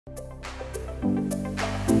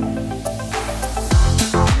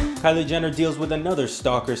Kylie Jenner deals with another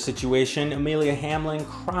stalker situation. Amelia Hamlin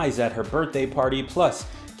cries at her birthday party. Plus,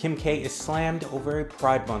 Kim K is slammed over a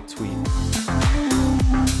Pride Month tweet.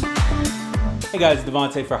 Hey guys,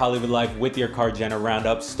 Devontae for Hollywood Life with your Kardashian Jenner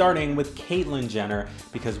roundup, starting with Caitlyn Jenner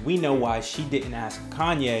because we know why she didn't ask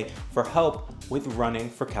Kanye for help with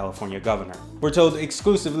running for California governor. We're told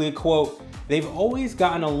exclusively, quote, "They've always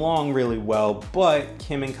gotten along really well, but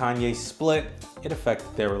Kim and Kanye split. It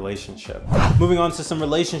affected their relationship." Moving on to some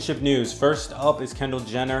relationship news. First up is Kendall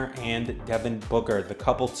Jenner and Devin Booker. The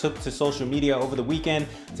couple took to social media over the weekend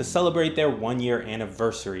to celebrate their 1-year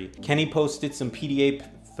anniversary. Kenny posted some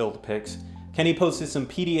PDA-filled pics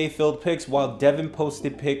while Devin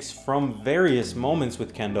posted pics from various moments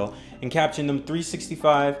with Kendall and captioned them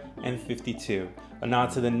 365 and 52. A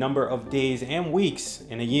nod to the number of days and weeks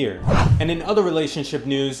in a year. And in other relationship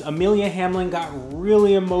news, Amelia Hamlin got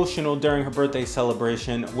really emotional during her birthday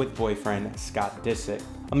celebration with boyfriend Scott Disick.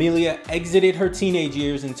 Amelia exited her teenage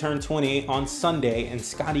years and turned 28 on Sunday, and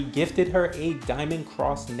Scotty gifted her a diamond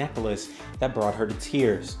cross necklace that brought her to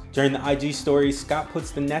tears. During the IG story, Scott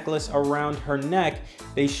puts the necklace around her neck,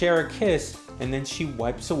 they share a kiss, and then she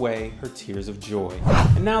wipes away her tears of joy.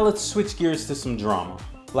 And now let's switch gears to some drama.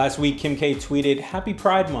 Last week, Kim K tweeted, "Happy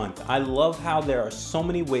Pride Month. I love how there are so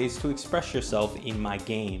many ways to express yourself in my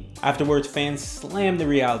game." Afterwards, fans slammed the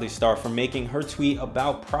reality star for making her tweet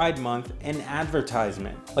about Pride Month an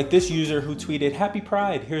advertisement. Like this user who tweeted, "Happy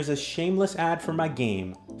Pride, here's a shameless ad for my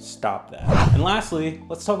game. Stop that." And lastly,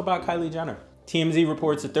 let's talk about Kylie Jenner. TMZ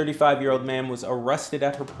reports a 35-year-old man was arrested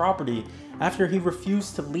at her property after he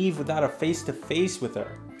refused to leave without a face-to-face with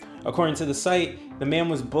her. According to the site, the man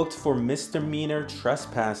was booked for misdemeanor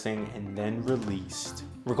trespassing and then released.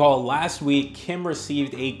 Recall last week, Kim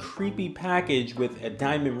received a creepy package with a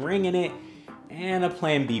diamond ring in it and a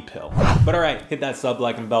Plan B pill. But alright, hit that sub,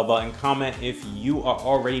 like, and bell button, comment if you are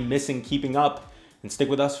already missing Keeping Up, and stick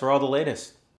with us for all the latest.